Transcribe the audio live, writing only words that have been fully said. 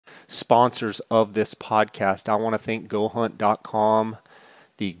sponsors of this podcast. I want to thank GoHunt.com,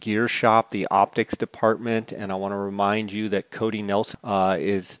 the gear shop, the optics department, and I want to remind you that Cody Nelson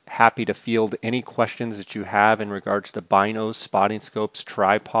is happy to field any questions that you have in regards to binos, spotting scopes,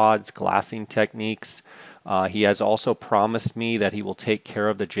 tripods, glassing techniques. He has also promised me that he will take care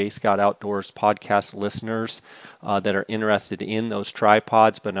of the J. Scott Outdoors podcast listeners that are interested in those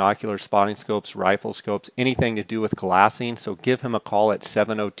tripods, binocular spotting scopes, rifle scopes, anything to do with glassing. So give him a call at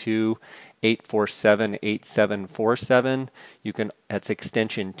 702-847-8747. That's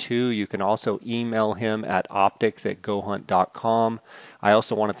extension 2. You can also email him at optics@gohunt.com. I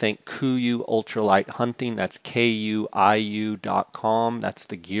also want to thank Kuiu Ultralight Hunting. That's KUIU.com. That's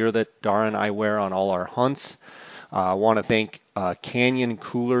the gear that Dara and I wear on all our hunts. I want to thank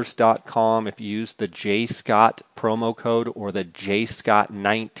CanyonCoolers.com. If you use the JScott promo code or the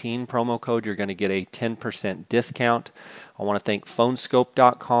JScott19 promo code, you're going to get a 10% discount. I want to thank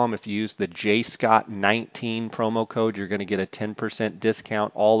Phonescope.com. If you use the JScott19 promo code, you're going to get a 10%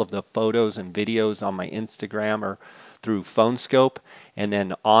 discount. All of the photos and videos on my Instagram are through Phonescope. And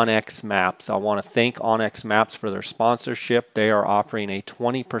then onXmaps. I want to thank onXmaps for their sponsorship. They are offering a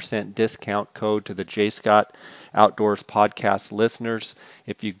 20% discount code to the J. Scott Outdoors podcast listeners.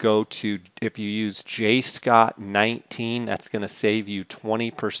 If you use JScott19, that's going to save you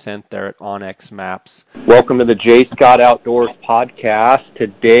 20% there at onXmaps. Welcome to the J. Scott Outdoors podcast.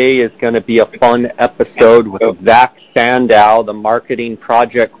 Today is going to be a fun episode with Zach Sandau, the marketing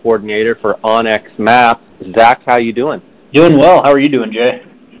project coordinator for onXmaps. Zach, how you doing? Doing well. How are you doing, Jay?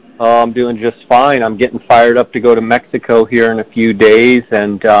 I'm doing just fine. I'm getting fired up to go to Mexico here in a few days,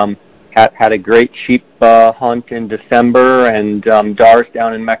 and had a great sheep hunt in December, and Dar's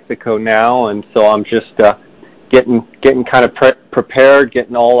down in Mexico now, and so I'm just getting kind of prepared,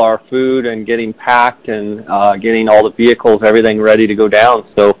 getting all our food and getting packed and getting all the vehicles, everything ready to go down.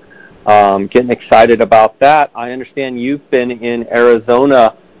 So getting excited about that. I understand you've been in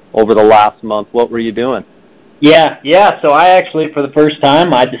Arizona over the last month. What were you doing? Yeah. So I actually, for the first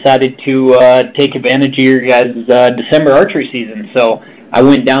time, I decided to take advantage of your guys' December archery season. So I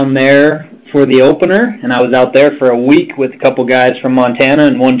went down there for the opener, and I was out there for a week with a couple guys from Montana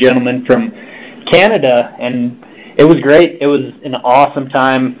and one gentleman from Canada, and it was great. It was an awesome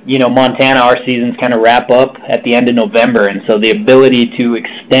time. You know, Montana, our seasons kind of wrap up at the end of November, and so the ability to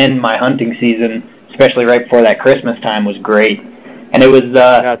extend my hunting season, especially right before that Christmas time, was great. And it was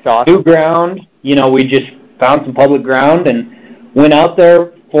That's awesome. new ground. You know, we just found some public ground and went out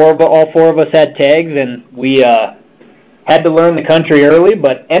there. All four of us had tags, and we had to learn the country early,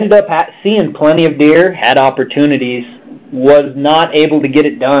 but ended up seeing plenty of deer, had opportunities, was not able to get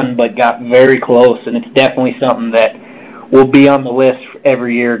it done, but got very close, and it's definitely something that will be on the list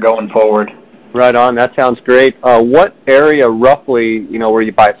every year going forward. Right on. That sounds great. What area roughly, were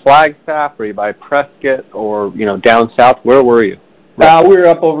you by Flagstaff, were you by Prescott, or, down south? Where were you? We were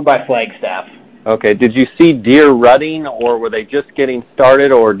up over by Flagstaff. Okay. Did you see deer rutting, or were they just getting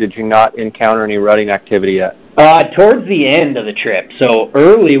started, or did you not encounter any rutting activity yet? Towards the end of the trip. So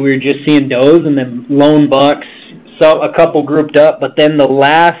early we were just seeing does and then lone bucks, so a couple grouped up, but then the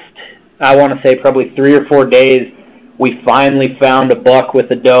last, I want to say probably 3 or 4 days, we finally found a buck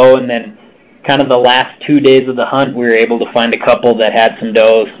with a doe, and then kind of the last 2 days of the hunt we were able to find a couple that had some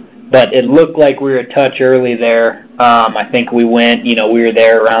does. But it looked like we were a touch early there. I think we went, we were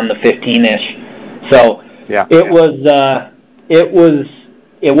there around the 15-ish. So yeah.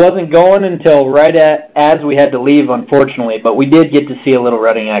 It wasn't going until right as we had to leave, unfortunately, but we did get to see a little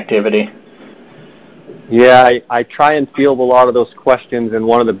rutting activity. Yeah, I try and field a lot of those questions, and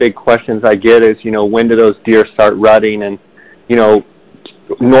one of the big questions I get is, when do those deer start rutting? And,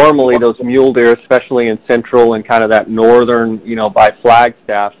 normally those mule deer, especially in central and kind of that northern, by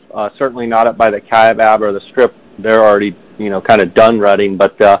Flagstaff, certainly not up by the Kaibab or the Strip, they're already, kind of done rutting,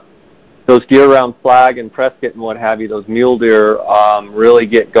 but those deer around Flag and Prescott and what have you, those mule deer really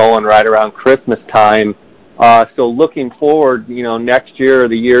get going right around Christmas time. So looking forward, next year or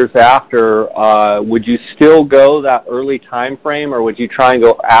the years after, would you still go that early time frame, or would you try and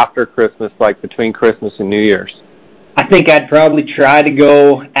go after Christmas, like between Christmas and New Year's? I think I'd probably try to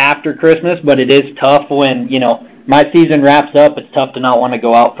go after Christmas, but it is tough when, my season wraps up. It's tough to not want to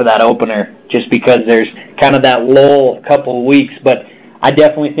go out for that opener just because there's kind of that lull couple of weeks, but I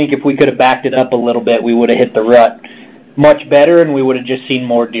definitely think if we could have backed it up a little bit, we would have hit the rut much better, and we would have just seen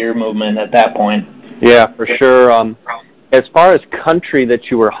more deer movement at that point. Yeah, for sure. As far as country that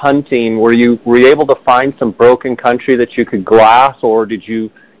you were hunting, were you able to find some broken country that you could glass, or did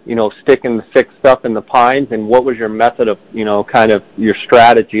you, stick in the thick stuff in the pines? And what was your method of, kind of your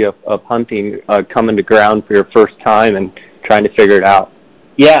strategy of hunting, coming to ground for your first time and trying to figure it out?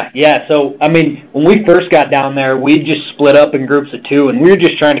 Yeah. So, I mean, when we first got down there, we just split up in groups of 2, and we were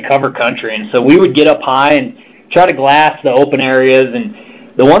just trying to cover country. And so we would get up high and try to glass the open areas. And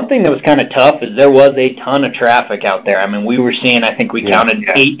the one thing that was kind of tough is there was a ton of traffic out there. I mean, we were seeing, I think we counted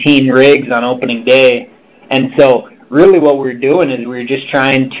 18 rigs on opening day. And so really what we were doing is we were just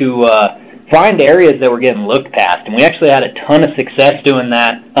trying to find areas that were getting looked past. And we actually had a ton of success doing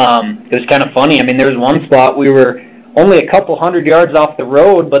that. It was kind of funny. I mean, there was one spot we were only a couple hundred yards off the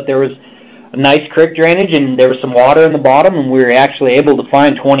road, but there was a nice creek drainage and there was some water in the bottom, and we were actually able to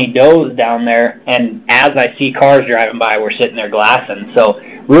find 20 does down there. And as I see cars driving by, we're sitting there glassing. So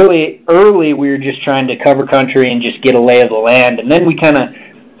really early we were just trying to cover country and just get a lay of the land. And then we kind of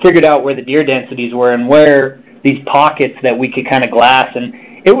figured out where the deer densities were and where these pockets that we could kind of glass. And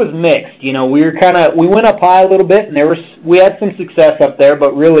it was mixed. You know, we went up high a little bit, and we had some success up there,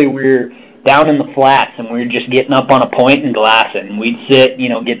 but really we were down in the flats, and we were just getting up on a point and glassing. We'd sit,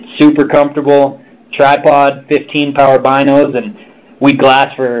 get super comfortable, tripod, 15-power binos, and we'd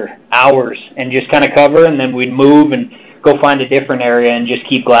glass for hours and just kind of cover, and then we'd move and go find a different area and just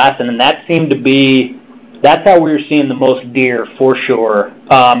keep glassing. And that seemed to be, that's how we were seeing the most deer for sure.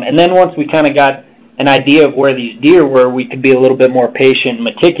 And then once we kind of got an idea of where these deer were, we could be a little bit more patient and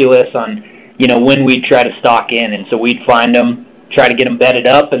meticulous on, when we'd try to stalk in. And so we'd find them, try to get them bedded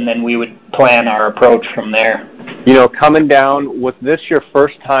up, and then we would plan our approach from there. Coming down, was this your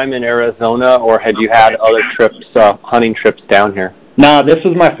first time in Arizona, or had you had other trips, hunting trips down here? No, this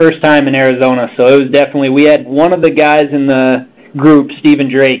was my first time in Arizona, so it was definitely, we had one of the guys in the group, Stephen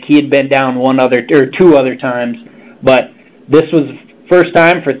Drake, he had been down 2 other times, but this was first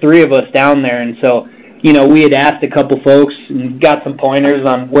time for 3 of us down there. And so, we had asked a couple folks and got some pointers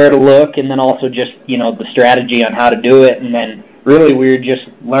on where to look, and then also just, the strategy on how to do it, and then really we were just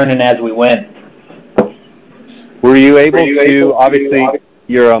learning as we went. Were you able to, obviously,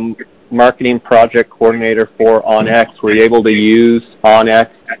 you're a marketing project coordinator for onX, were you able to use onX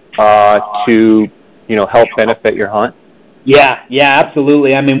to, help benefit your hunt? Yeah,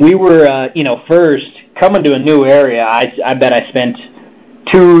 absolutely. I mean, we were, first coming to a new area, I bet I spent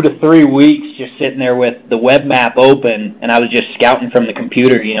 2 to 3 weeks just sitting there with the web map open, and I was just scouting from the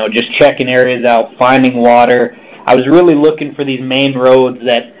computer, just checking areas out, finding water. I was really looking for these main roads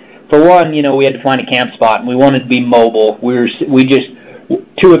that, for one, we had to find a camp spot, and we wanted to be mobile.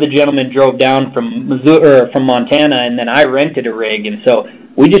 2 of the gentlemen drove down from Montana, and then I rented a rig, and so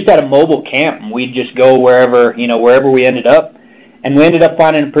we just had a mobile camp, and we'd just go wherever we ended up, and we ended up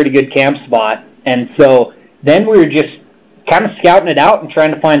finding a pretty good camp spot. And so then we were just kind of scouting it out and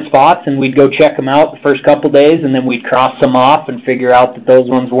trying to find spots, and we'd go check them out the first couple days, and then we'd cross them off and figure out that those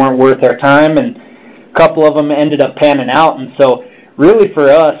ones weren't worth our time, and a couple of them ended up panning out. And so really for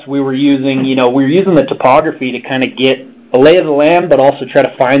us, we were using the topography to kind of get a lay of the land, but also try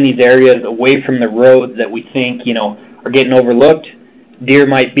to find these areas away from the roads that we think, are getting overlooked. Deer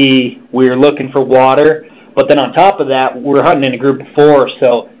might be, we were looking for water, but then on top of that, we're hunting in a group of 4,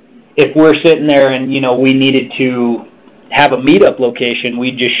 so if we're sitting there and, we needed to have a meetup location,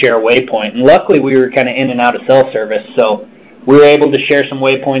 we'd just share a waypoint. And luckily, we were kind of in and out of cell service, so we were able to share some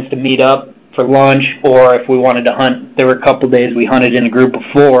waypoints to meet up for lunch, or if we wanted to hunt, there were a couple days we hunted in a group of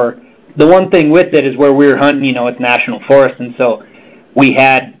 4. The one thing with it is where we were hunting, it's national forest, and so we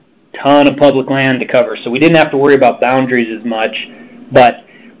had a ton of public land to cover, so we didn't have to worry about boundaries as much. But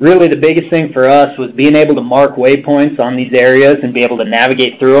really the biggest thing for us was being able to mark waypoints on these areas and be able to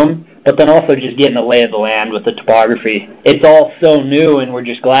navigate through them, but then also just getting a lay of the land with the topography. It's all so new and we're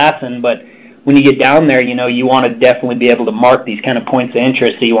just glassing, but when you get down there, you want to definitely be able to mark these kind of points of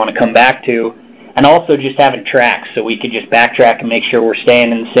interest that you want to come back to, and also just having tracks so we could just backtrack and make sure we're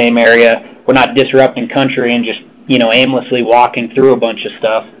staying in the same area. We're not disrupting country and just, aimlessly walking through a bunch of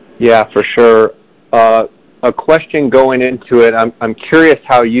stuff. Yeah, for sure. A question going into it, I'm curious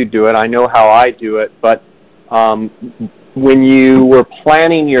how you do it. I know how I do it, but when you were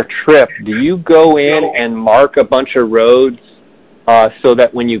planning your trip, do you go in and mark a bunch of roads so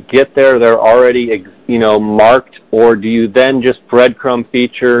that when you get there, they're already, marked, or do you then just breadcrumb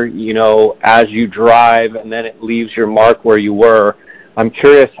feature, as you drive, and then it leaves your mark where you were? I'm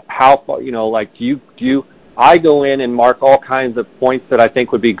curious how, do you I go in and mark all kinds of points that I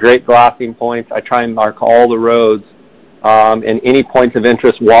think would be great glassing points. I try and mark all the roads and any points of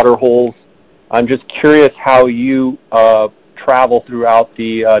interest, water holes. I'm just curious how you travel throughout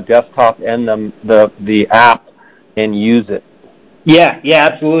the desktop and the app and use it. Yeah,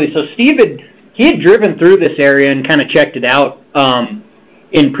 absolutely. So Steve had driven through this area and kind of checked it out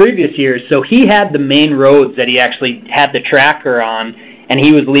in previous years. So he had the main roads that he actually had the tracker on, and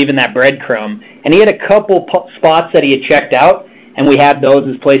he was leaving that breadcrumb. And he had a couple spots that he had checked out, and we had those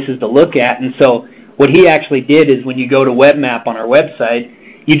as places to look at. And so what he actually did is when you go to Webmap on our website,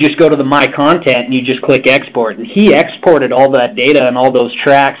 you just go to the My Content and you just click Export. And he exported all that data and all those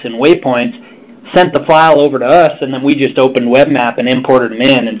tracks and waypoints, sent the file over to us, and then we just opened Webmap and imported them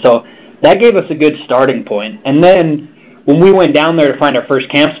in. And so that gave us a good starting point. And then when we went down there to find our first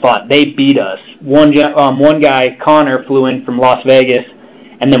camp spot, they beat us. One guy, Connor, flew in from Las Vegas,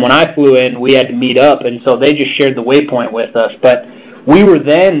 and then when I flew in, we had to meet up, and so they just shared the waypoint with us. But we were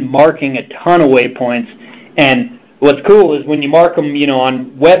then marking a ton of waypoints, and what's cool is when you mark them,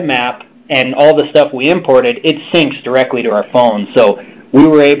 on Webmap and all the stuff we imported, it syncs directly to our phone. So we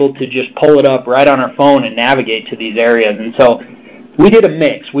were able to just pull it up right on our phone and navigate to these areas. And so we did a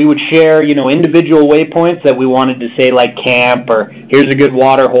mix. We would share, individual waypoints that we wanted to say, like camp, or here's a good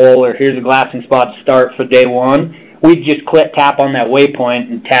water hole, or here's a glassing spot to start for day one. We'd just tap on that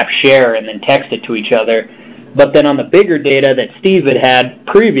waypoint and tap share and then text it to each other. But then on the bigger data that Steve had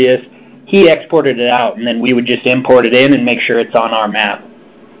previous, he exported it out, and then we would just import it in and make sure it's on our map.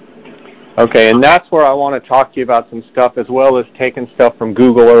 Okay, and that's where I want to talk to you about some stuff, as well as taking stuff from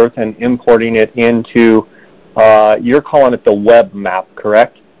Google Earth and importing it into, you're calling it the web map,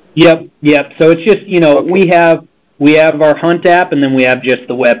 correct? Yep. So it's just, okay. we have our Hunt app, and then we have just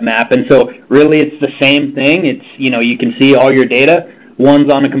the web map. And so really it's the same thing. It's, you can see all your data.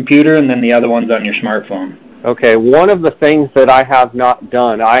 One's on a computer, and then the other one's on your smartphone. Okay, one of the things that I have not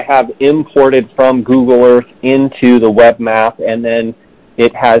done, I have imported from Google Earth into the web map, and then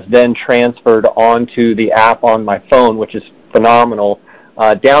it has then transferred onto the app on my phone, which is phenomenal.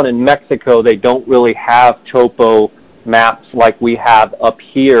 Down in Mexico, they don't really have topo maps like we have up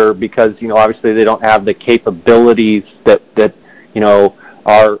here because, obviously they don't have the capabilities that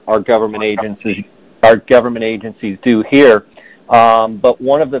our government agencies do here. But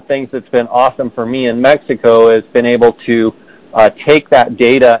one of the things that's been awesome for me in Mexico is been able to take that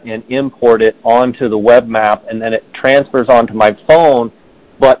data and import it onto the web map, and then it transfers onto my phone.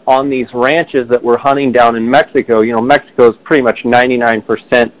 But on these ranches that we're hunting down in Mexico, Mexico is pretty much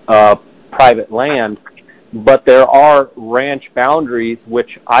 99% private land, but there are ranch boundaries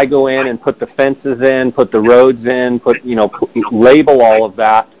which I go in and put the fences in, put the roads in, label all of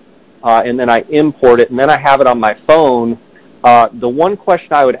that, and then I import it, and then I have it on my phone. The one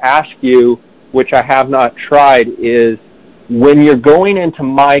question I would ask you, which I have not tried, is when you're going into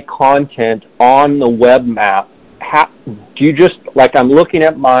My Content on the web map, do you just, like I'm looking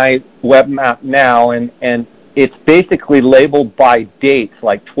at my web map now, and it's basically labeled by dates,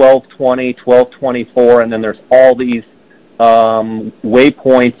 like 12/20, 12/24, and then there's all these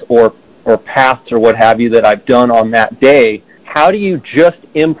waypoints or paths or what have you that I've done on that day. How do you just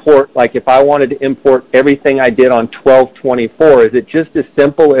import, like if I wanted to import everything I did on 12/24, is it just as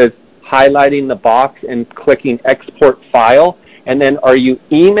simple as highlighting the box and clicking export file? And then are you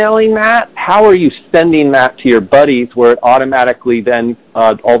emailing that? How are you sending that to your buddies where it automatically then,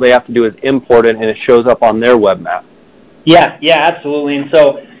 all they have to do is import it and it shows up on their web map? Yeah, absolutely. And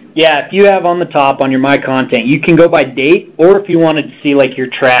so, if you have on the top on your My Content, you can go by date, or if you wanted to see like your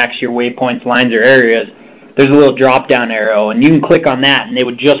tracks, your waypoints, lines, or areas, there's a little drop-down arrow, and you can click on that, and they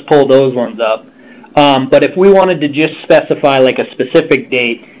would just pull those ones up. But if we wanted to just specify like a specific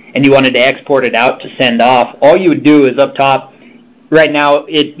date, and you wanted to export it out to send off, all you would do is up top. Right now,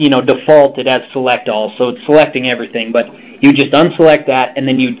 default it has select all, so it's selecting everything. But you just unselect that, and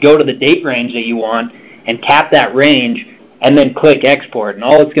then you'd go to the date range that you want, and tap that range, and then click export. And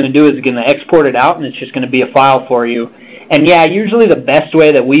all it's going to do is it's going to export it out, and it's just going to be a file for you. And usually the best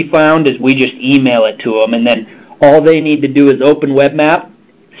way that we found is we just email it to them, and then all they need to do is open Webmap,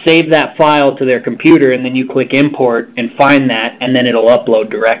 save that file to their computer, and then you click import and find that, and then it'll upload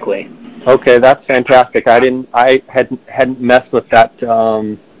directly. Okay, that's fantastic. I hadn't messed with that.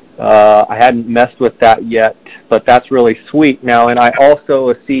 I hadn't messed with that yet, but that's really sweet. Now, and I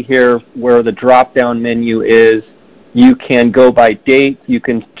also see here where the drop-down menu is. You can go by date. You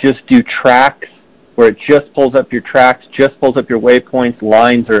can just do tracks, where it just pulls up your tracks, just pulls up your waypoints,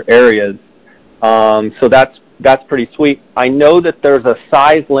 lines, or areas. So that's pretty sweet. I know that there's a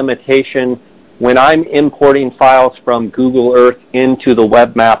size limitation. When I'm importing files from Google Earth into the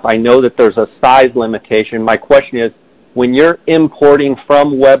web map, I know that there's a size limitation. My question is, when you're exporting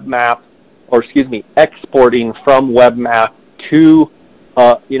from WebMap to,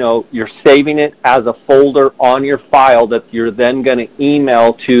 you're saving it as a folder on your file that you're then going to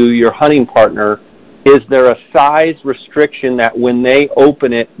email to your hunting partner, is there a size restriction that when they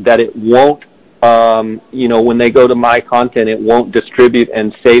open it, that it won't, when they go to My Content, it won't distribute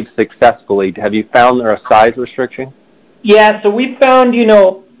and save successfully? Have you found there a size restriction? Yeah, so we found,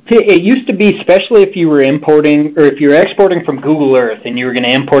 It used to be, especially if you were importing or if you were exporting from Google Earth and you were going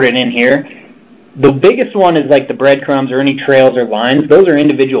to import it in here, the biggest one is like the breadcrumbs or any trails or lines. Those are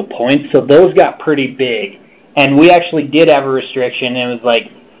individual points, so those got pretty big. And we actually did have a restriction. It was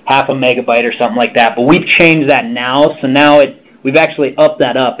like 0.5 megabyte or something like that. But we've changed that now, so now we've actually upped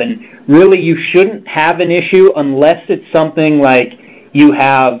that up. And really, you shouldn't have an issue unless it's something like you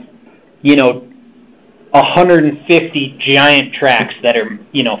have, 150 giant tracks that are,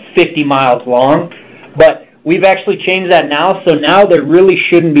 50 miles long. But we've actually changed that now, so now there really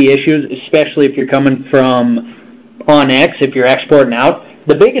shouldn't be issues, especially if you're coming from onX, if you're exporting out.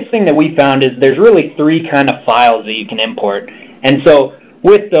 The biggest thing that we found is there's really 3 kind of files that you can import. And so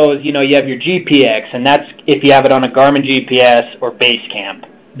with those, you have your GPX, and that's if you have it on a Garmin GPS or Basecamp.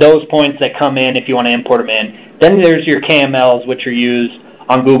 Those points that come in if you want to import them in. Then there's your KMLs, which are used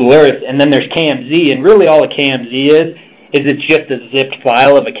on Google Earth, and then there's KMZ, and really all a KMZ is it's just a zipped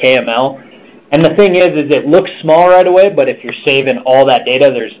file of a KML. And the thing is it looks small right away, but if you're saving all that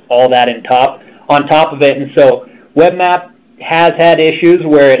data, there's all that on top of it. And so Webmap has had issues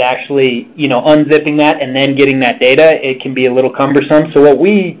where it actually, unzipping that and then getting that data, it can be a little cumbersome. So what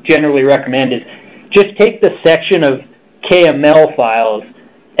we generally recommend is just take the section of KML files,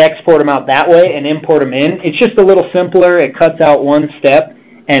 export them out that way, and import them in. It's just a little simpler. It cuts out one step,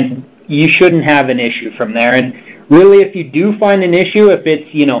 and you shouldn't have an issue from there. And really, if you do find an issue, if it's,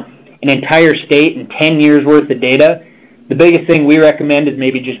 an entire state and 10 years worth of data, the biggest thing we recommend is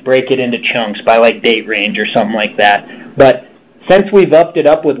maybe just break it into chunks by like date range or something like that. But since we've upped it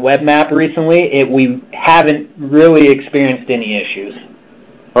up with Webmap recently, we haven't really experienced any issues.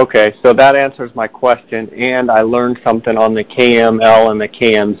 Okay, so that answers my question, and I learned something on the KML and the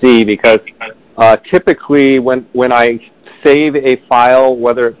KMZ, because typically when I save a file,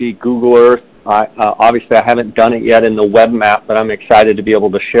 whether it be Google Earth, obviously I haven't done it yet in the Webmap, but I'm excited to be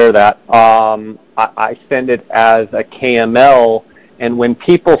able to share that. I send it as a KML, and when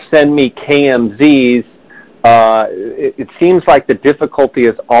people send me KMZs, it seems like the difficulty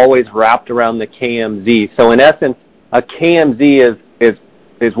is always wrapped around the KMZ. So in essence, a KMZ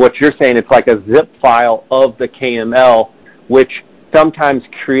is what you're saying. It's like a zip file of the KML, which sometimes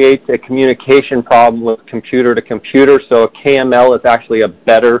creates a communication problem with computer to computer. So a KML is actually a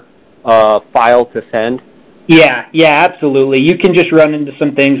better file to send. Yeah, absolutely. You can just run into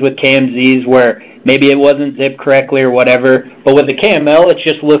some things with KMZs where maybe it wasn't zipped correctly or whatever. But with the KML, it's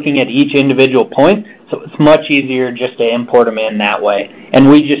just looking at each individual point. So it's much easier just to import them in that way. And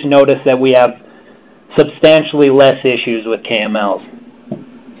we just noticed that we have substantially less issues with KMLs.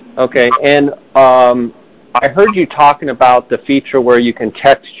 Okay, and I heard you talking about the feature where you can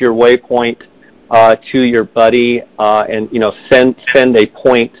text your waypoint to your buddy and send a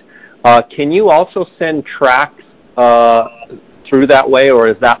point. Can you also send tracks through that way, or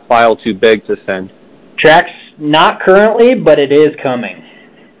is that file too big to send? Tracks not currently, but it is coming.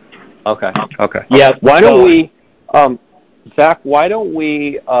 Okay. Yeah. Why don't we, Zach? Why don't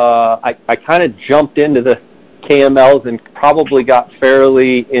we? I kind of jumped into the KMLs and probably got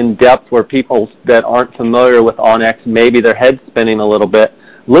fairly in depth where people that aren't familiar with onX, maybe their head's spinning a little bit.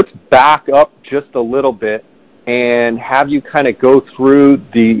 Let's back up just a little bit and have you kind of go through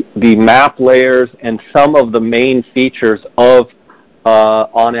the map layers and some of the main features of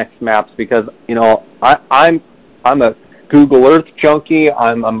onXmaps, because I'm a Google Earth junkie,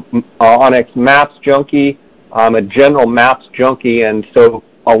 I'm a onXmaps junkie, I'm a general maps junkie, and so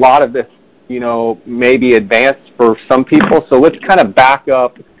a lot of this may be advanced for some people. So let's kind of back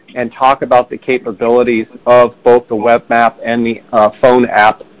up and talk about the capabilities of both the Webmap and the phone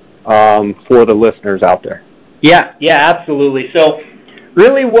app for the listeners out there. Yeah, absolutely. So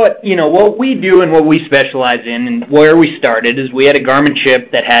really what we do and what we specialize in and where we started is we had a Garmin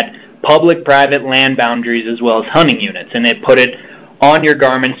chip that had public-private land boundaries as well as hunting units, and it put it on your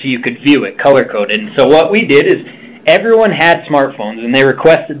Garmin so you could view it color-coded. And so what we did is everyone had smartphones, and they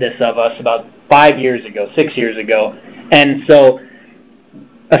requested this of us about 6 years ago. And so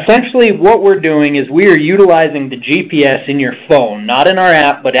essentially what we're doing is we are utilizing the GPS in your phone, not in our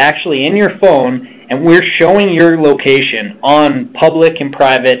app, but actually in your phone, and we're showing your location on public and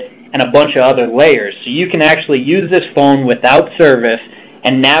private and a bunch of other layers. So you can actually use this phone without service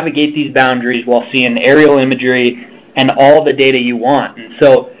and navigate these boundaries while seeing aerial imagery and all the data you want. And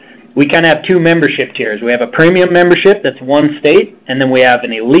so we kind of have 2 membership tiers. We have a premium membership that's 1 state, and then we have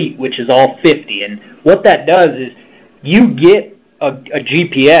an elite, which is all 50. And what that does is you get a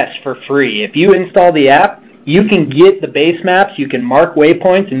GPS for free. If you install the app, you can get the base maps, you can mark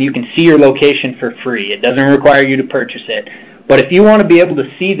waypoints, and you can see your location for free. It doesn't require you to purchase it. But if you want to be able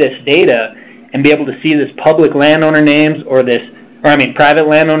to see this data and be able to see this public landowner names or this private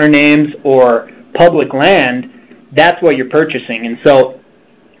landowner names or public land, that's what you're purchasing. And so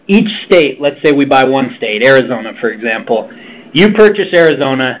each state, let's say we buy one state, Arizona, for example. You purchase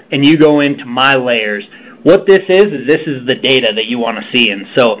Arizona and you go into My Layers. What this is this is the data that you want to see. And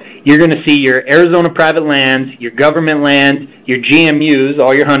so you're going to see your Arizona private lands, your government lands, your GMUs,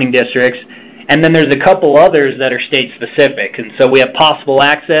 all your hunting districts, and then there's a couple others that are state specific. And so we have possible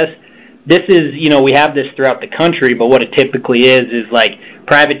access. This is, we have this throughout the country, but what it typically is like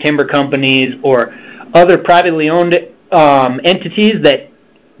private timber companies or other privately owned entities that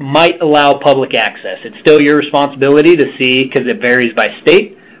might allow public access. It's still your responsibility to see because it varies by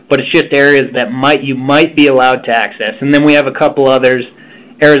state, but it's just areas that you might be allowed to access. And then we have a couple others.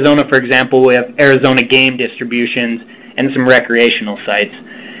 Arizona, for example, we have Arizona game distributions and some recreational sites.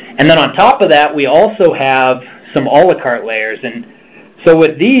 And then on top of that, we also have some a la carte layers. And so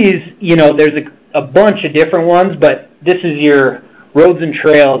with these, there's a bunch of different ones, but this is your roads and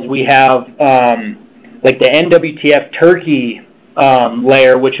trails. We have like the NWTF Turkey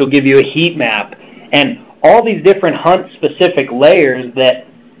layer, which will give you a heat map, and all these different hunt-specific layers that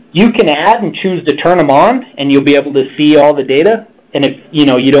you can add and choose to turn them on, and you'll be able to see all the data. And if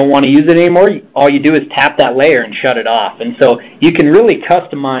you don't want to use it anymore, all you do is tap that layer and shut it off. And so you can really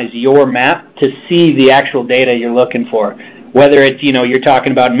customize your map to see the actual data you're looking for. Whether it's you're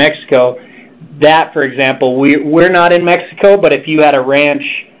talking about Mexico, that for example, we're not in Mexico, but if you had a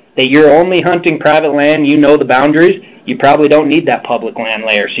ranch that you're only hunting private land, the boundaries, you probably don't need that public land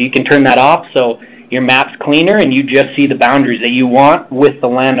layer. So you can turn that off so your map's cleaner and you just see the boundaries that you want with the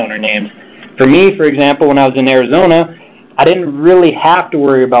landowner names. For me, for example, when I was in Arizona, I didn't really have to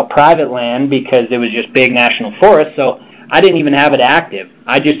worry about private land because it was just big national forest, so I didn't even have it active.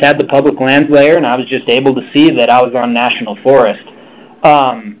 I just had the public lands layer and I was just able to see that I was on national forest.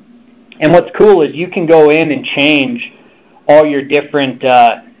 And what's cool is you can go in and change all your different,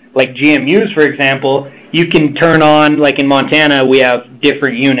 like GMUs, for example. You can turn on, like in Montana, we have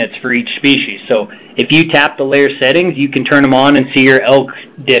different units for each species. So if you tap the layer settings, you can turn them on and see your elk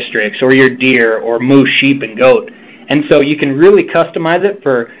districts or your deer or moose, sheep, and goat. And so you can really customize it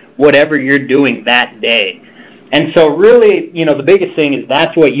for whatever you're doing that day. And so really, the biggest thing is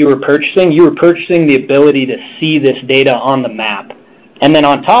that's what you were purchasing. You were purchasing the ability to see this data on the map. And then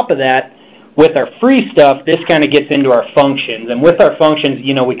on top of that, with our free stuff, this kind of gets into our functions. And with our functions,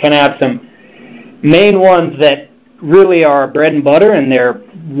 we kind of have some main ones that really are bread and butter, and they're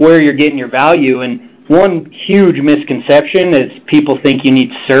where you're getting your value. And one huge misconception is people think you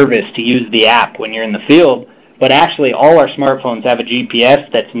need service to use the app when you're in the field, but actually all our smartphones have a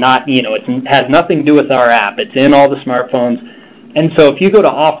GPS that's not, it has nothing to do with our app. It's in all the smartphones. And so if you go to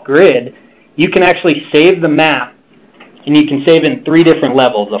off-grid, you can actually save the map, and you can save in 3 different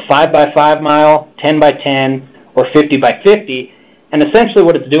levels, a 5x5 mile, 10x10, or 50x50. And essentially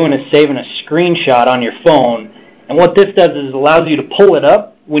what it's doing is saving a screenshot on your phone. And what this does is it allows you to pull it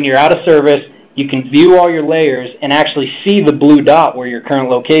up when you're out of service. You can view all your layers and actually see the blue dot where your current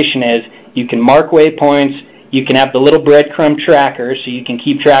location is. You can mark waypoints. You can have the little breadcrumb tracker so you can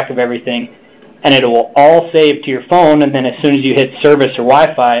keep track of everything. And it will all save to your phone, and then as soon as you hit service or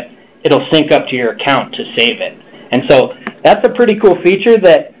Wi-Fi, it'll sync up to your account to save it. And so that's a pretty cool feature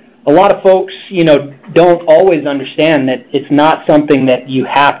that a lot of folks, don't always understand, that it's not something that you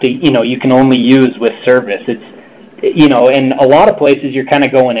have to, you can only use with service. It's, in a lot of places you're kind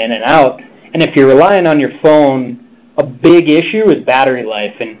of going in and out. And if you're relying on your phone, a big issue is battery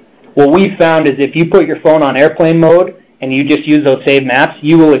life. And what we found is if you put your phone on airplane mode and you just use those saved maps,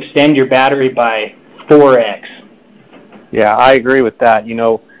 you will extend your battery by 4x. Yeah, I agree with that.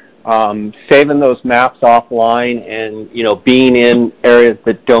 Saving those maps offline and, being in areas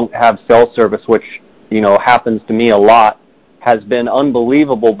that don't have cell service, which, happens to me a lot, has been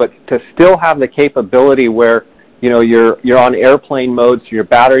unbelievable. But to still have the capability where, you're on airplane mode, so your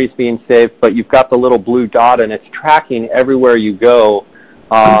battery's being saved, but you've got the little blue dot and it's tracking everywhere you go.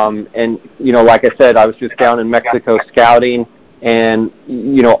 And, like I said, I was just down in Mexico scouting and,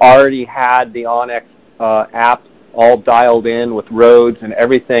 already had the onX app all dialed in with roads and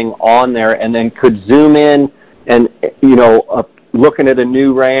everything on there, and then could zoom in and, looking at a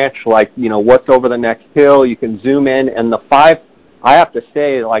new ranch, like, what's over the next hill, you can zoom in, and I have to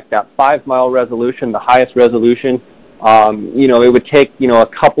say, like that 5-mile resolution, the highest resolution, it would take, a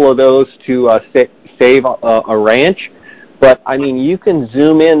couple of those to save a ranch. But, you can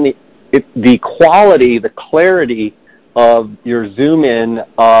zoom in, the quality, the clarity of your zoom in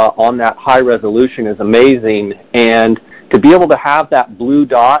on that high resolution is amazing. And to be able to have that blue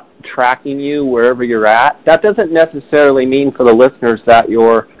dot tracking you wherever you're at, that doesn't necessarily mean for the listeners that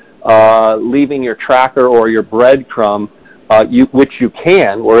you're leaving your tracker or your breadcrumb which you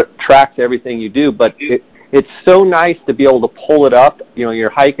can, where it tracks everything you do, but it's so nice to be able to pull it up. You're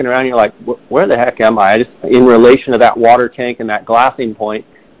hiking around, you're like, where the heck am I? Just in relation to that water tank and that glassing point,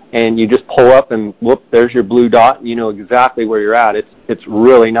 and you just pull up and whoop, there's your blue dot, and you know exactly where you're at. It's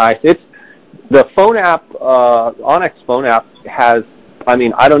really nice. It's the phone app, onX phone app has, I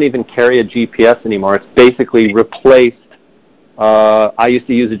don't even carry a GPS anymore. It's basically replaced. I used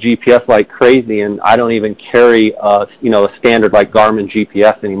to use a GPS like crazy, and I don't even carry a standard like Garmin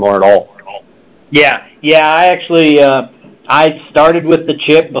GPS anymore at all. Yeah. I actually I started with the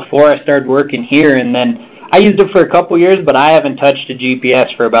chip before I started working here, and then I used it for a couple years, but I haven't touched a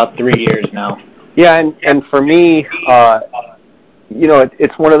GPS for about 3 years now. Yeah, and for me,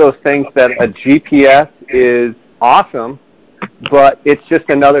 it's one of those things that a GPS is awesome, but it's just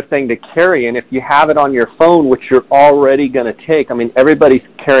another thing to carry. And if you have it on your phone, which you're already going to take, everybody's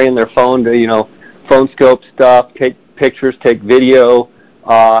carrying their phone to, phone scope stuff, take pictures, take video,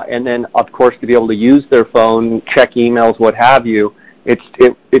 and then, of course, to be able to use their phone, check emails, what have you. It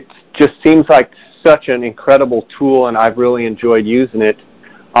just seems like such an incredible tool, and I've really enjoyed using it.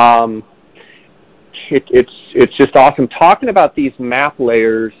 It's just awesome. Talking about these map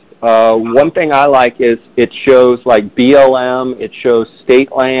layers, one thing I like is it shows like BLM, it shows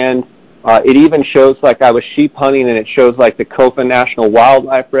state land, it even shows like I was sheep hunting and it shows like the Cofa National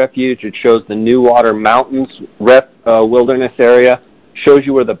Wildlife Refuge, it shows the New Water Mountains wilderness area, shows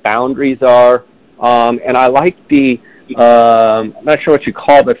you where the boundaries are, and I like the, I'm not sure what you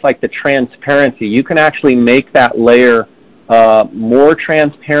call it, but it's like the transparency. You can actually make that layer more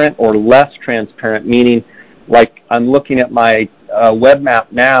transparent or less transparent, meaning like I'm looking at my web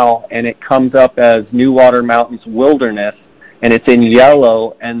map now and it comes up as New Water Mountains Wilderness and it's in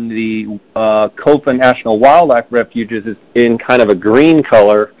yellow, and the Cofa National Wildlife Refuge is in kind of a green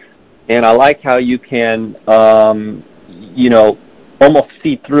color, and I like how you can almost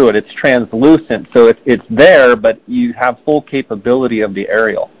see through it. It's translucent, so it's there, but you have full capability of the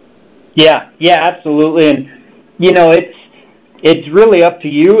aerial. Yeah, absolutely. And it's really up to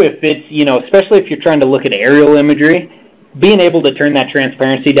you if it's, especially if you're trying to look at aerial imagery, being able to turn that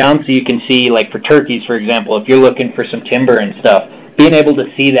transparency down so you can see, like for turkeys, for example, if you're looking for some timber and stuff, being able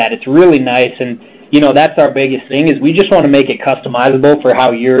to see that, it's really nice. And, that's our biggest thing is we just want to make it customizable for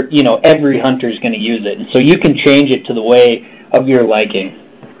how every hunter's going to use it. And so you can change it to the way of your liking.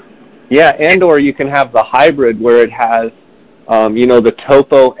 Yeah, and or you can have the hybrid where it has the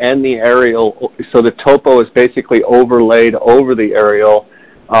topo and the aerial. So the topo is basically overlaid over the aerial.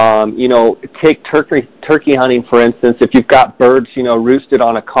 Take turkey hunting, for instance. If you've got birds, roosted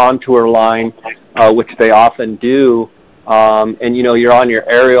on a contour line, which they often do, and, you're on your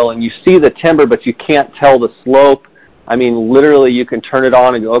aerial and you see the timber, but you can't tell the slope. Literally you can turn it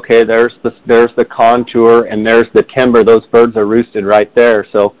on and go, okay, there's the contour and there's the timber. Those birds are roosted right there.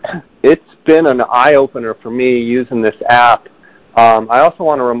 So it's been an eye-opener for me using this app. I also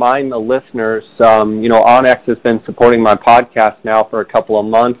want to remind the listeners, onX has been supporting my podcast now for a couple of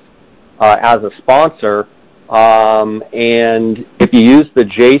months as a sponsor. And if you use the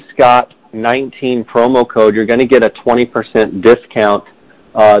JScott19 promo code, you're going to get a 20% discount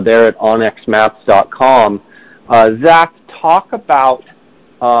there at onXmaps.com. Zach, talk about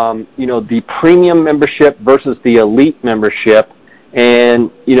the premium membership versus the elite membership.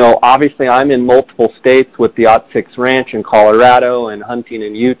 And, obviously I'm in multiple states with the OT6 Ranch in Colorado and hunting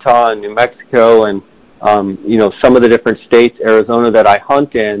in Utah and New Mexico and, some of the different states, Arizona, that I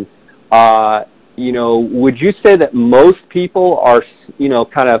hunt in. Would you say that most people are,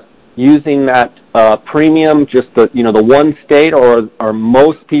 kind of using that premium, just the one state, or are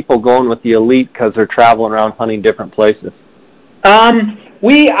most people going with the elite because they're traveling around hunting different places? I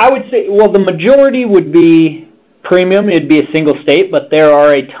would say, the majority would be premium. It'd be a single state, but there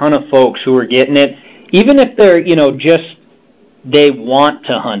are a ton of folks who are getting it, even if they're, they want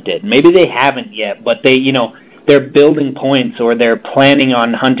to hunt it. Maybe they haven't yet, but they're building points, or they're planning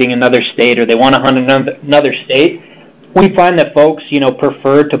on hunting another state, or they want to hunt another state. We find that folks,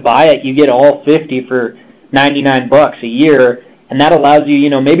 prefer to buy it. You get all 50 for $99 a year, and that allows you,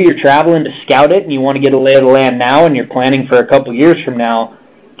 maybe you're traveling to scout it and you want to get a lay of the land now and you're planning for a couple years from now.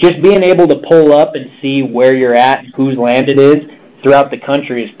 Just being able to pull up and see where you're at and whose land it is throughout the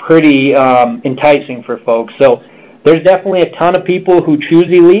country is pretty enticing for folks. So there's definitely a ton of people who choose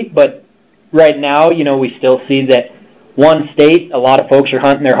elite, but right now, we still see that one state, a lot of folks are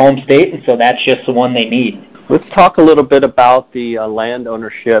hunting their home state, and so that's just the one they need. Let's talk a little bit about the land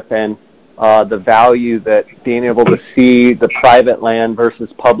ownership and the value that being able to see the private land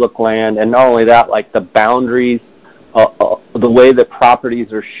versus public land, and not only that, like the boundaries, the way that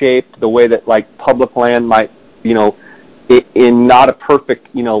properties are shaped, the way that like public land might, in not a perfect,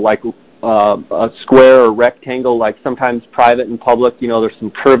 like a square or rectangle, like sometimes private and public, there's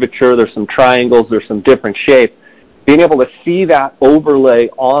some curvature, there's some triangles, there's some different shapes. Being able to see that overlay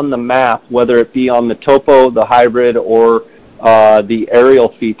on the map, whether it be on the topo, the hybrid, or the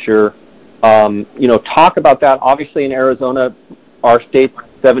aerial feature, talk about that. Obviously in Arizona, our state's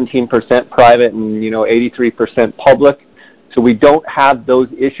 17% private and 83% public, so we don't have those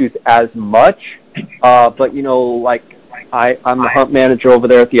issues as much. But like I'm the hunt manager over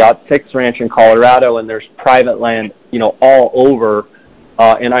there at the Ot 6 Ranch in Colorado, and there's private land all over,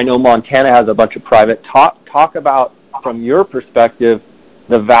 and I know Montana has a bunch of private. Talk about, from your perspective,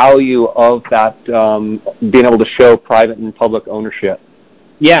 the value of that, being able to show private and public ownership.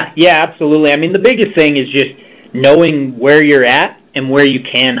 Yeah, absolutely. I mean, the biggest thing is just knowing where you're at and where you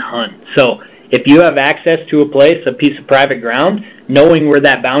can hunt. So if you have access to a place, a piece of private ground, knowing where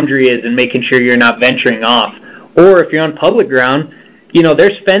that boundary is and making sure you're not venturing off. Or if you're on public ground,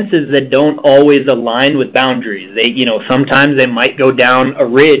 there's fences that don't always align with boundaries. They, sometimes they might go down a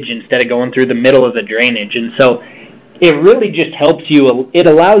ridge instead of going through the middle of the drainage. And so it really just helps you. It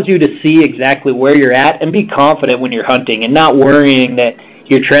allows you to see exactly where you're at and be confident when you're hunting and not worrying that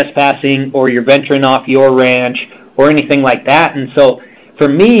you're trespassing or you're venturing off your ranch or anything like that. And so for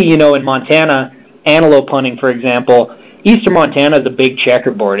me, in Montana, antelope hunting, for example, eastern Montana is a big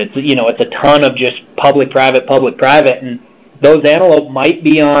checkerboard. It's, it's a ton of just public, private, and those antelope might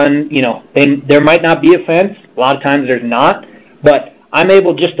be on, there might not be a fence. A lot of times there's not, but I'm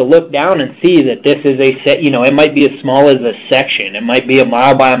able just to look down and see that this is a set, it might be as small as a section. It might be a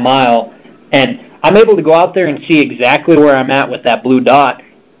mile by a mile, and I'm able to go out there and see exactly where I'm at with that blue dot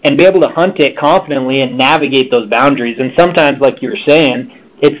and be able to hunt it confidently and navigate those boundaries. And sometimes, like you were saying,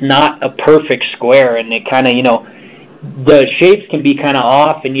 it's not a perfect square, and it kind of, the shapes can be kind of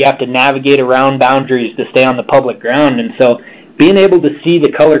off, and you have to navigate around boundaries to stay on the public ground. And so being able to see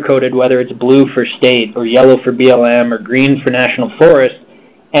the color-coded, whether it's blue for state or yellow for BLM or green for national forest,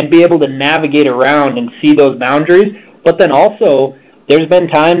 and be able to navigate around and see those boundaries. But then also, there's been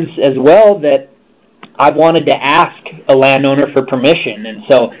times as well that I've wanted to ask a landowner for permission, and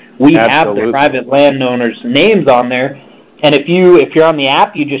so we have the private landowners' names on there. And if you're on the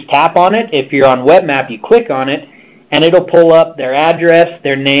app, you just tap on it. If you're on Webmap, you click on it, and it'll pull up their address,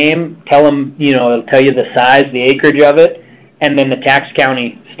 their name, tell them, it'll tell you the size, the acreage of it, and then the tax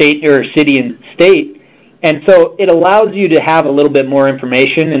county, state or city and state. And so it allows you to have a little bit more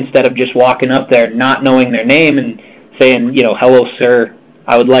information instead of just walking up there not knowing their name and saying, hello, sir,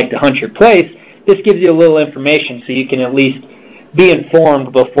 I would like to hunt your place. This gives you a little information so you can at least be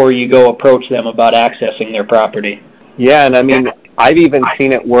informed before you go approach them about accessing their property. Yeah, and I mean, I've even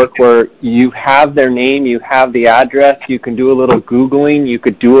seen it work where you have their name, you have the address, you can do a little Googling, you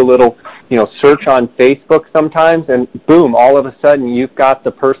could do a little, search on Facebook sometimes, and boom, all of a sudden you've got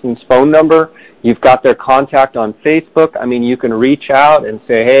the person's phone number, you've got their contact on Facebook. I mean, you can reach out and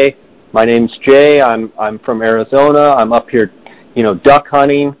say, hey, my name's Jay, I'm from Arizona, I'm up here, duck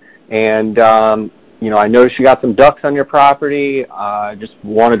hunting, and I noticed you got some ducks on your property. I just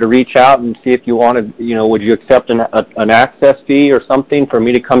wanted to reach out and see if you wanted, would you accept an access fee or something for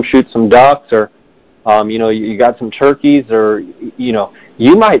me to come shoot some ducks, or, you got some turkeys, or,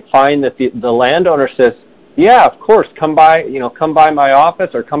 you might find that the landowner says, yeah, of course, come by my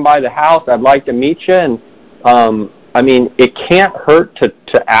office or come by the house. I'd like to meet you. And, I mean, it can't hurt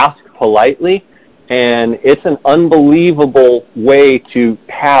to ask politely. And it's an unbelievable way to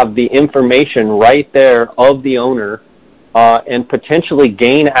have the information right there of the owner, and potentially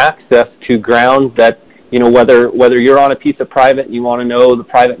gain access to ground that, whether you're on a piece of private and you want to know the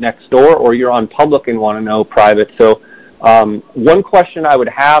private next door, or you're on public and want to know private. So one question I would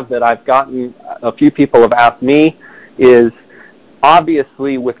have that I've gotten, a few people have asked me, is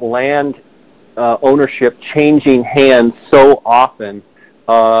obviously with land ownership changing hands so often,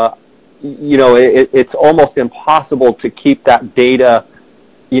 it's almost impossible to keep that data,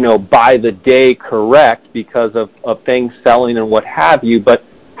 by the day correct because of things selling and what have you. But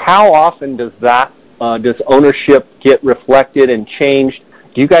how often does ownership get reflected and changed?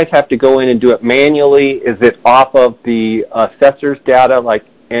 Do you guys have to go in and do it manually? Is it off of the assessor's data?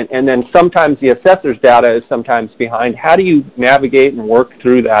 And then sometimes the assessor's data is sometimes behind. How do you navigate and work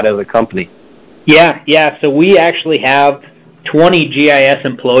through that as a company? Yeah. So we actually have 20 GIS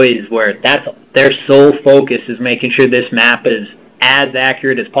employees where that's their sole focus, is making sure this map is as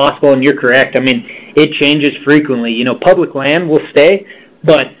accurate as possible. And you're correct. I mean, it changes frequently. Public land will stay,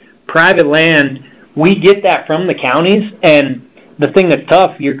 but private land, we get that from the counties. And the thing that's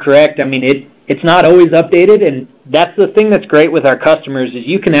tough, you're correct. I mean, it's not always updated, and that's the thing that's great with our customers, is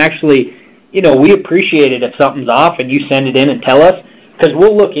you can actually we appreciate it if something's off and you send it in and tell us, because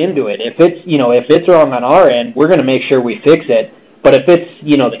we'll look into it. If it's wrong on our end, we're going to make sure we fix it. But if it's,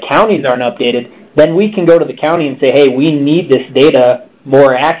 the counties aren't updated, then we can go to the county and say, hey, we need this data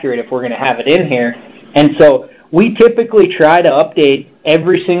more accurate if we're going to have it in here. And so we typically try to update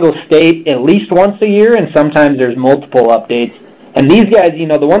every single state at least once a year, and sometimes there's multiple updates. And these guys,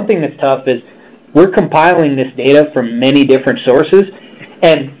 the one thing that's tough is we're compiling this data from many different sources,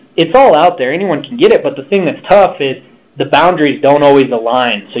 and it's all out there. Anyone can get it, but the thing that's tough is the boundaries don't always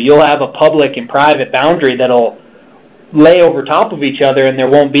align. So you'll have a public and private boundary that'll lay over top of each other, and there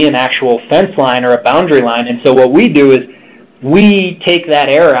won't be an actual fence line or a boundary line. And so what we do is we take that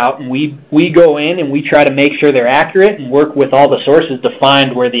error out, and we go in and we try to make sure they're accurate and work with all the sources to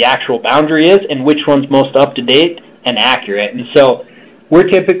find where the actual boundary is and which one's most up-to-date and accurate. And so we're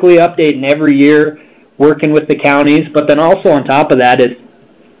typically updating every year, working with the counties, but then also on top of that is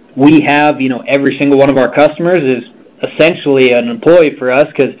we have, every single one of our customers is essentially an employee for us,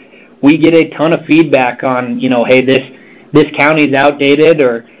 because we get a ton of feedback on, hey, this county's outdated,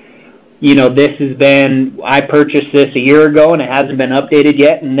 or, I purchased this a year ago and it hasn't been updated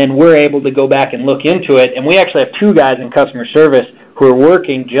yet, and then we're able to go back and look into it. And we actually have 2 guys in customer service who are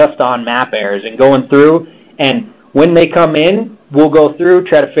working just on map errors and going through, and when they come in, we'll go through,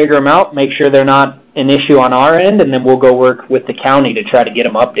 try to figure them out, make sure they're not an issue on our end, and then we'll go work with the county to try to get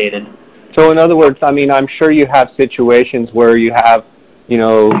them updated. So in other words, I'm sure you have situations where you have,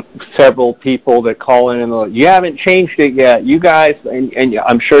 several people that call in and go, you haven't changed it yet, you guys, and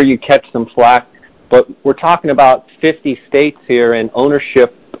I'm sure you catch some flack, but we're talking about 50 states here and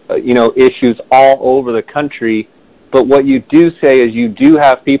ownership, issues all over the country. But what you do say is you do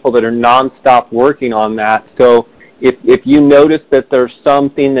have people that are nonstop working on that. So if you notice that there's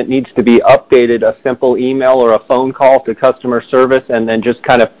something that needs to be updated, a simple email or a phone call to customer service, and then just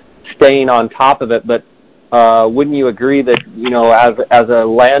kind of staying on top of it. But wouldn't you agree that, as a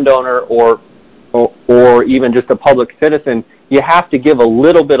landowner or even just a public citizen, you have to give a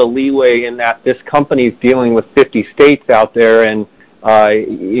little bit of leeway in that this company is dealing with 50 states out there, and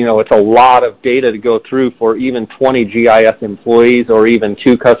it's a lot of data to go through for even 20 GIS employees or even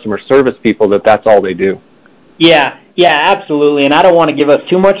 2 customer service people that's all they do. Yeah, absolutely. And I don't want to give us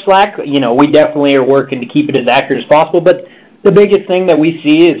too much slack. We definitely are working to keep it as accurate as possible. But the biggest thing that we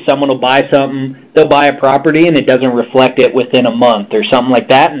see is someone will buy something, they'll buy a property, and it doesn't reflect it within a month or something like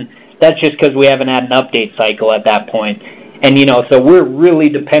that. And that's just because we haven't had an update cycle at that point. And, so we're really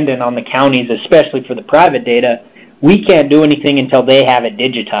dependent on the counties, especially for the private data. We can't do anything until they have it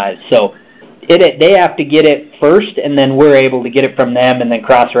digitized. So they have to get it first, and then we're able to get it from them and then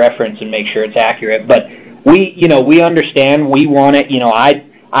cross-reference and make sure it's accurate. But we understand. We want it.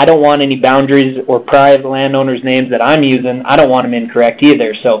 I don't want any boundaries or private landowners' names that I'm using. I don't want them incorrect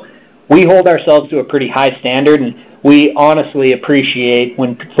either. So we hold ourselves to a pretty high standard, and we honestly appreciate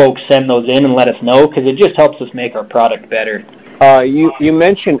when folks send those in and let us know, because it just helps us make our product better. You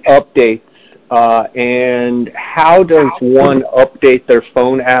mentioned updates, and how does one update their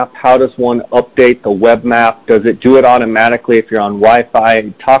phone app? How does one update the web map? Does it do it automatically if you're on Wi-Fi?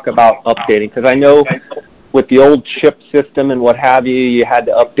 Talk about updating, because I know with the old chip system and what have you, you had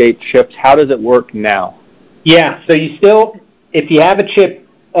to update chips. How does it work now? Yeah, so if you have a chip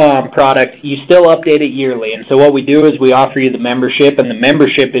product, you still update it yearly. And so what we do is we offer you the membership, and the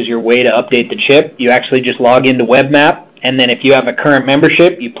membership is your way to update the chip. You actually just log into Webmap, and then if you have a current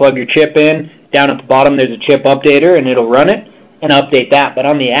membership, you plug your chip in. Down at the bottom, there's a chip updater, and it'll run it and update that. But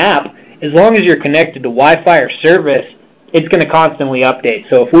on the app, as long as you're connected to Wi-Fi or service, it's going to constantly update.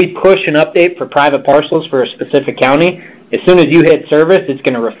 So if we push an update for private parcels for a specific county, as soon as you hit service, it's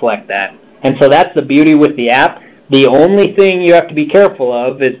going to reflect that. And so that's the beauty with the app. The only thing you have to be careful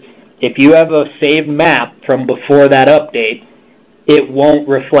of is if you have a saved map from before that update, it won't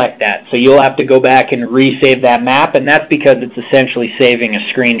reflect that. So you'll have to go back and resave that map, and that's because it's essentially saving a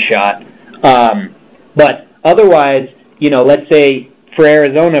screenshot. But otherwise, let's say for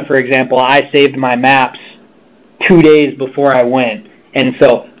Arizona, for example, I saved my maps 2 days before I went. And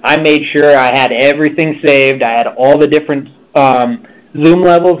so I made sure I had everything saved. I had all the different zoom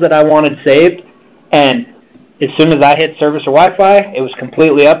levels that I wanted saved. And as soon as I hit service or Wi-Fi, it was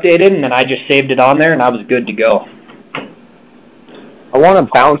completely updated, and then I just saved it on there, and I was good to go. I want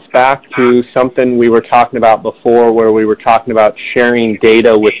to bounce back to something we were talking about before, where we were talking about sharing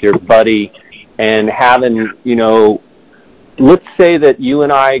data with your buddy and having, let's say that you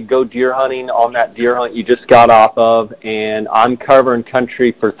and I go deer hunting on that deer hunt you just got off of, and I'm covering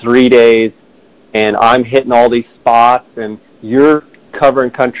country for 3 days, and I'm hitting all these spots, and you're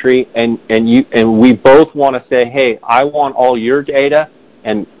covering country, and we both want to say, hey, I want all your data,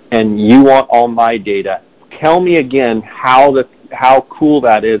 and and you want all my data. Tell me again how cool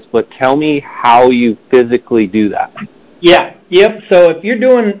that is, but tell me how you physically do that. Yeah, yep. So if you're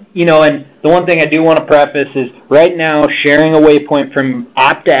doing, and the one thing I do want to preface is right now sharing a waypoint from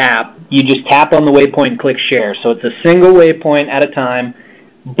app to app, you just tap on the waypoint and click share. So it's a single waypoint at a time,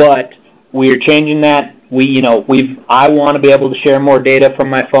 but we're changing that. I want to be able to share more data from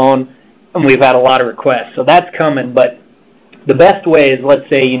my phone, and we've had a lot of requests. So that's coming, but the best way is, let's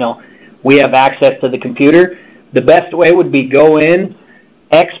say, we have access to the computer. The best way would be go in,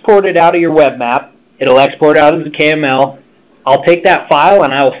 export it out of your web map. It'll export out as a KML. I'll take that file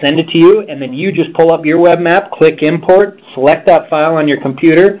and I will send it to you, and then you just pull up your web map, click import, select that file on your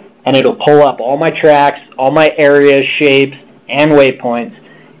computer, and it'll pull up all my tracks, all my areas, shapes, and waypoints.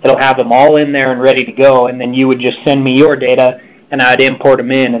 It'll have them all in there and ready to go, and then you would just send me your data, and I'd import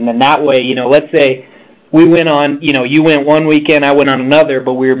them in. And then that way, let's say we went on, you went one weekend, I went on another,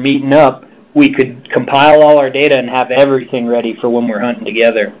 but we were meeting up, we could compile all our data and have everything ready for when we're hunting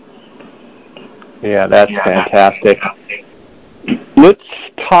together. Yeah, that's fantastic. Let's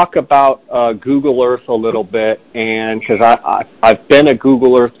talk about Google Earth a little bit, and because I've been a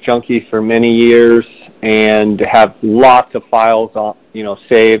Google Earth junkie for many years and have lots of files on,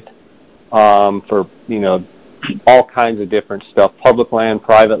 saved for all kinds of different stuff: public land,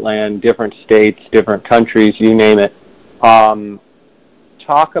 private land, different states, different countries, you name it.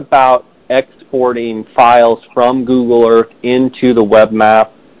 Talk about exporting files from Google Earth into the web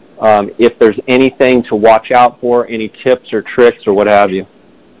map. If there's anything to watch out for, any tips or tricks or what have you.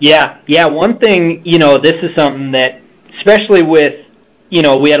 Yeah. One thing, this is something that, especially with,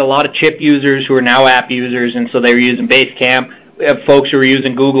 we had a lot of chip users who are now app users, and so they were using Basecamp. We have folks who are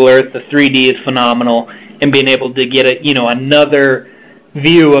using Google Earth. The 3D is phenomenal, and being able to get another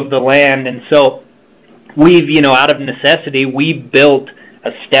view of the land. And so we've, out of necessity, we built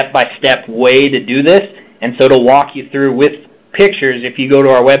a step-by-step way to do this, and so to walk you through with pictures. If you go to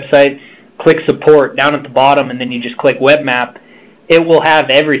our website, click support down at the bottom, and then you just click web map, it will have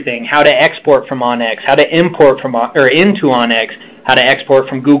everything: how to export from onX, how to import from into onX, how to export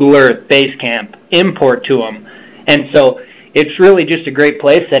from Google Earth, Basecamp, import to them. And so it's really just a great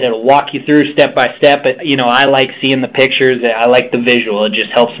place that it'll walk you through step by step. I like seeing the pictures. I like the visual. It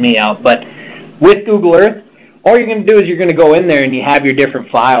just helps me out. But with Google Earth, all you're going to do is you're going to go in there and you have your different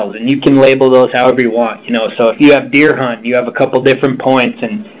files, and you can label those however you want. So if you have deer hunt, you have a couple different points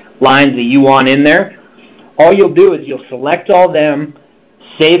and lines that you want in there. All you'll do is you'll select all them,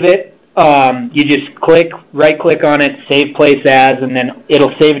 save it. You just right click on it, save place as, and then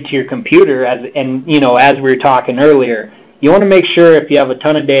it'll save it to your computer. As we were talking earlier, you want to make sure if you have a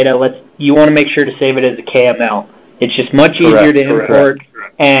ton of data, you want to make sure to save it as a KML. It's just much easier to import,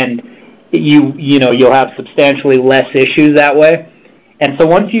 and you'll have substantially less issues that way. And so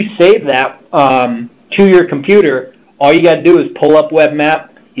once you save that to your computer, all you got to do is pull up Web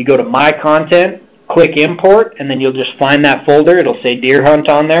Map. You go to My Content, click Import, and then you'll just find that folder. It'll say Deer Hunt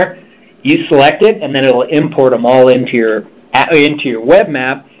on there. You select it, and then it'll import them all into your Web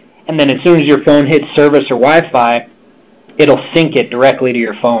Map. And then as soon as your phone hits service or Wi-Fi, it'll sync it directly to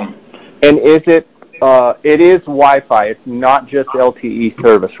your phone. And is it? It is Wi-Fi. It's not just LTE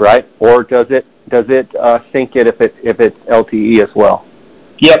service, right? Or does it sync it if it's LTE as well?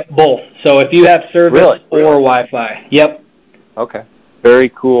 Yep, both. So if you have service or Wi-Fi, yep. Okay. Very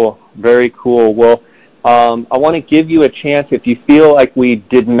cool. Very cool. Well, I want to give you a chance, if you feel like we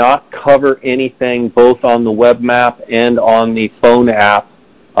did not cover anything both on the web map and on the phone app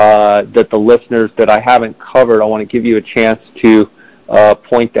that the listeners that I haven't covered, I want to give you a chance to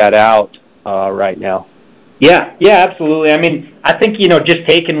point that out right now. Yeah, absolutely. I mean, I think, just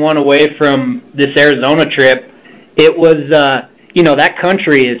taking one away from this Arizona trip, it was, that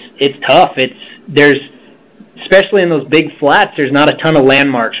country it's tough. There's, especially in those big flats, there's not a ton of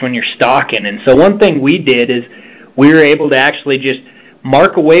landmarks when you're stalking. And so one thing we did is we were able to actually just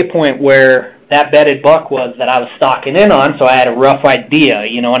mark a waypoint where that bedded buck was that I was stalking in on, so I had a rough idea,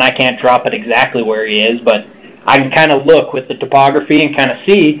 and I can't drop it exactly where he is, but I can kind of look with the topography and kind of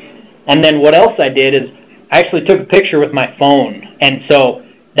see. And then what else I did is I actually took a picture with my phone, and so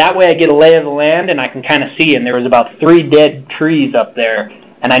that way I get a lay of the land and I can kind of see. And there was about 3 dead trees up there,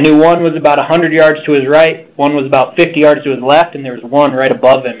 and I knew one was about 100 yards to his right, one was about 50 yards to his left, and there was one right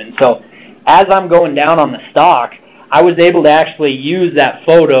above him. And so as I'm going down on the stalk, I was able to actually use that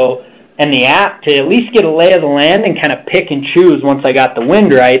photo and the app to at least get a lay of the land and kind of pick and choose once I got the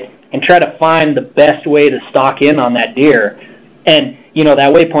wind right and try to find the best way to stalk in on that deer. And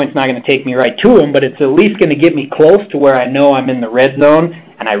that waypoint's not going to take me right to him, but it's at least going to get me close to where I know I'm in the red zone,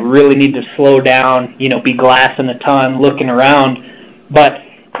 and I really need to slow down, be glassing a ton, looking around. But,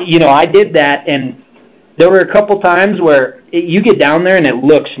 I did that, and there were a couple times where you get down there and it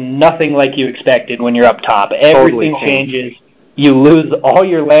looks nothing like you expected when you're up top. Everything changes. You lose all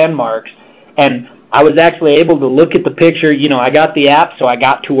your landmarks. And I was actually able to look at the picture. I got the app, so I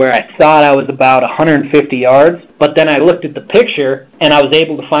got to where I thought I was about 150 yards. But then I looked at the picture, and I was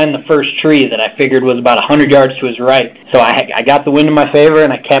able to find the first tree that I figured was about 100 yards to his right. So I got the wind in my favor,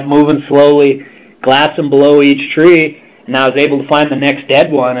 and I kept moving slowly, glassing below each tree, and I was able to find the next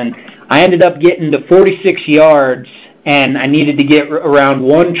dead one. And I ended up getting to 46 yards, and I needed to get around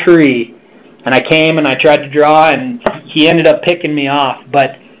one tree. And I came, and I tried to draw, and he ended up picking me off.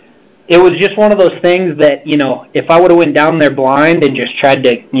 But it was just one of those things that, if I would have went down there blind and just tried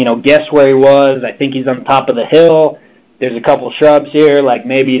to, guess where he was, I think he's on top of the hill, there's a couple shrubs here, like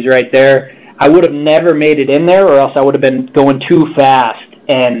maybe he's right there, I would have never made it in there, or else I would have been going too fast,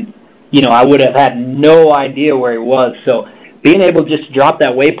 and, I would have had no idea where he was. So being able just to drop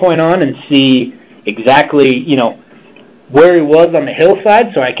that waypoint on and see exactly, where he was on the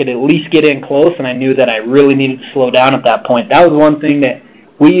hillside, so I could at least get in close, and I knew that I really needed to slow down at that point. That was one thing that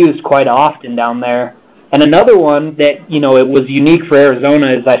we used quite often down there. And another one that, it was unique for Arizona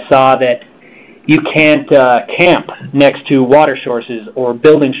is I saw that you can't camp next to water sources or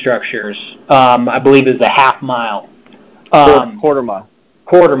building structures. I believe it's a half mile. Quarter mile.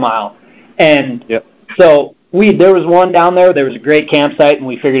 Quarter mile. And so there was one down there was a great campsite, and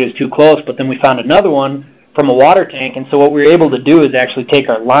we figured it was too close, but then we found another one from a water tank. And so what we were able to do is actually take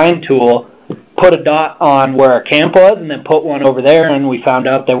our line tool, put a dot on where our camp was, and then put one over there, and we found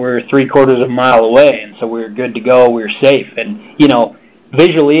out that we were 3/4 of a mile away, and so we were good to go. We were safe, and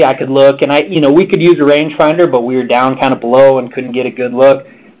visually I could look, and we could use a rangefinder, but we were down kind of below and couldn't get a good look.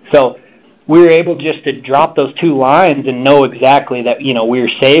 So we were able just to drop those two lines and know exactly that we were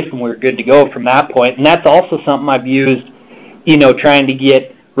safe and we were good to go from that point. And that's also something I've used, trying to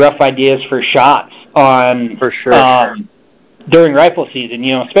get rough ideas for shots on. For sure. During rifle season,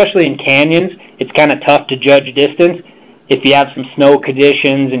 especially in canyons, it's kind of tough to judge distance if you have some snow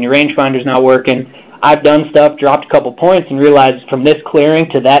conditions and your rangefinder's not working. I've done stuff, dropped a couple points, and realized from this clearing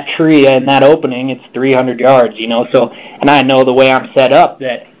to that tree and that opening, it's 300 yards, So, and I know the way I'm set up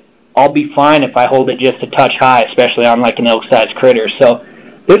that I'll be fine if I hold it just a touch high, especially on like an elk-sized critter. So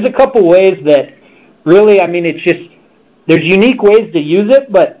there's a couple ways that really, it's just, there's unique ways to use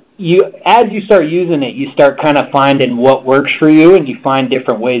it, but as you start using it, you start kind of finding what works for you, and you find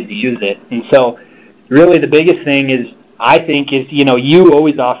different ways to use it. And so really the biggest thing is, I think, you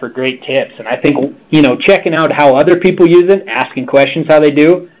always offer great tips. And I think, checking out how other people use it, asking questions how they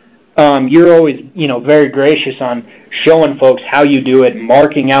do, you're always, very gracious on showing folks how you do it,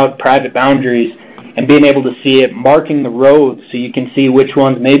 marking out private boundaries, and being able to see it, marking the roads so you can see which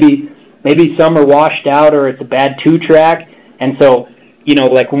ones maybe some are washed out or it's a bad two-track. And so,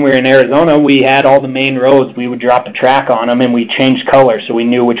 like when we were in Arizona, we had all the main roads. We would drop a track on them, and we changed color so we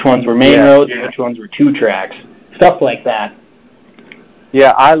knew which ones were main roads and which ones were two tracks. Stuff like that.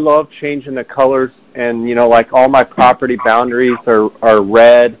 Yeah, I love changing the colors, and like all my property boundaries are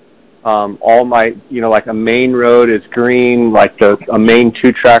red. All my like a main road is green, like a main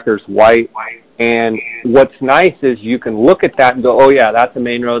two-tracker is white. And what's nice is you can look at that and go, oh yeah, that's a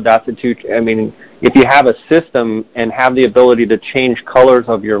main road, that's a two. If you have a system and have the ability to change colors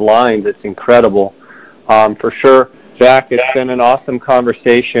of your lines, it's incredible. For sure. Zach, it's been an awesome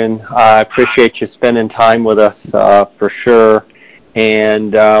conversation. I appreciate you spending time with us, for sure.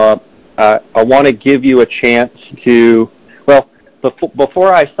 And I want to give you a chance to,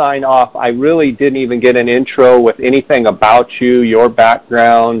 before I sign off, I really didn't even get an intro with anything about you, your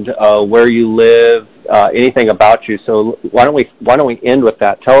background, where you live, anything about you. So why don't we end with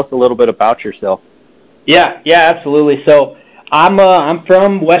that? Tell us a little bit about yourself. Yeah, absolutely. So I'm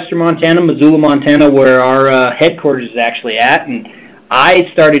from Western Montana, Missoula, Montana, where our headquarters is actually at, and I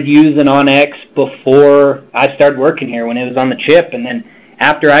started using onX before I started working here when it was on the chip, and then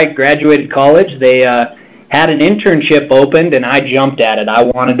after I graduated college, they had an internship opened, and I jumped at it. I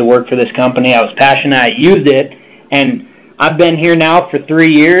wanted to work for this company. I was passionate. I used it, and I've been here now for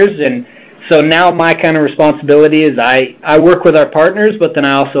 3 years, and so now my kind of responsibility is I work with our partners, but then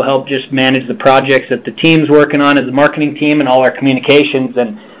I also help just manage the projects that the team's working on as a marketing team and all our communications,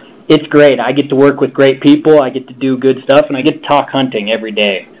 and it's great. I get to work with great people. I get to do good stuff, and I get to talk hunting every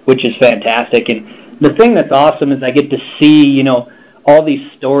day, which is fantastic. And the thing that's awesome is I get to see, all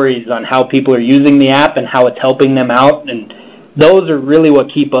these stories on how people are using the app and how it's helping them out, and those are really what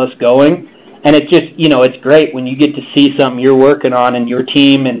keep us going. And it's just, it's great when you get to see something you're working on and your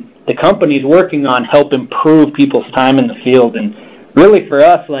team and the company's working on help improve people's time in the field. And really for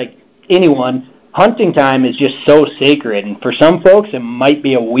us, like anyone, hunting time is just so sacred, and for some folks it might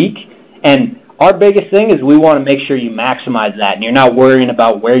be a week, and our biggest thing is we want to make sure you maximize that, and you're not worrying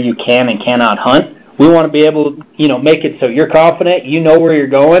about where you can and cannot hunt. We want to be able to, make it so you're confident, you know where you're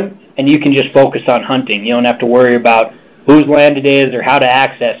going, and you can just focus on hunting. You don't have to worry about whose land it is or how to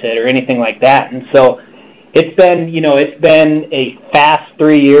access it or anything like that. And so it's been a fast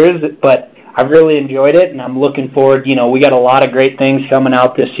 3 years, but I've really enjoyed it, and I'm looking forward. We got a lot of great things coming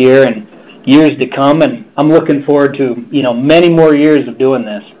out this year and years to come, and I'm looking forward to, many more years of doing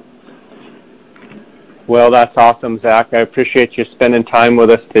this. Well, that's awesome, Zach. I appreciate you spending time with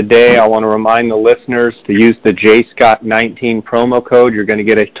us today. I want to remind the listeners to use the JScott19 promo code. You're going to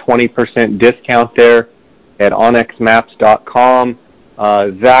get a 20% discount there at onXmaps.com.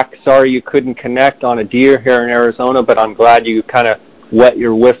 Zach, sorry you couldn't connect on a deer here in Arizona, but I'm glad you kind of wet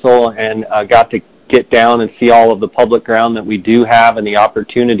your whistle and got to get down and see all of the public ground that we do have and the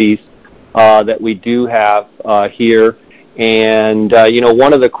opportunities that we do have here. And,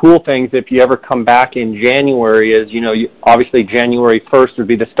 one of the cool things, if you ever come back in January, is, obviously January 1st would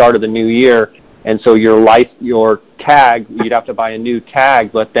be the start of the new year. And so your tag, you'd have to buy a new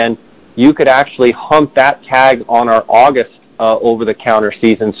tag, but then you could actually hunt that tag on our August over-the-counter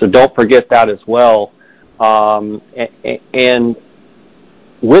season. So don't forget that as well. And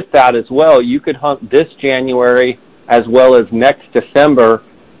with that as well, you could hunt this January as well as next December,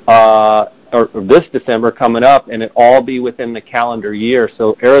 or this December coming up, and it all be within the calendar year.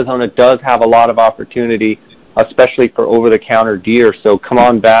 So Arizona does have a lot of opportunity, especially for over-the-counter deer. So come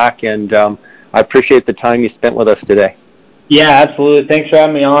on back, and I appreciate the time you spent with us today. Yeah, absolutely. Thanks for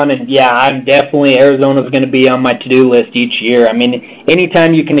having me on. And yeah, I'm definitely, Arizona's going to be on my to-do list each year. I mean,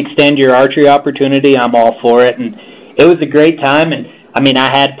 anytime you can extend your archery opportunity, I'm all for it. And it was a great time. And I mean, I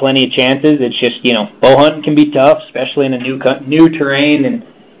had plenty of chances. It's just, bow hunting can be tough, especially in a new terrain. And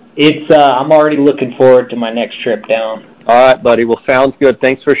I'm already looking forward to my next trip down. All right, buddy. Well, sounds good.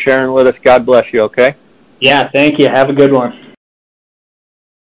 Thanks for sharing with us. God bless you, okay? Yeah, thank you. Have a good one.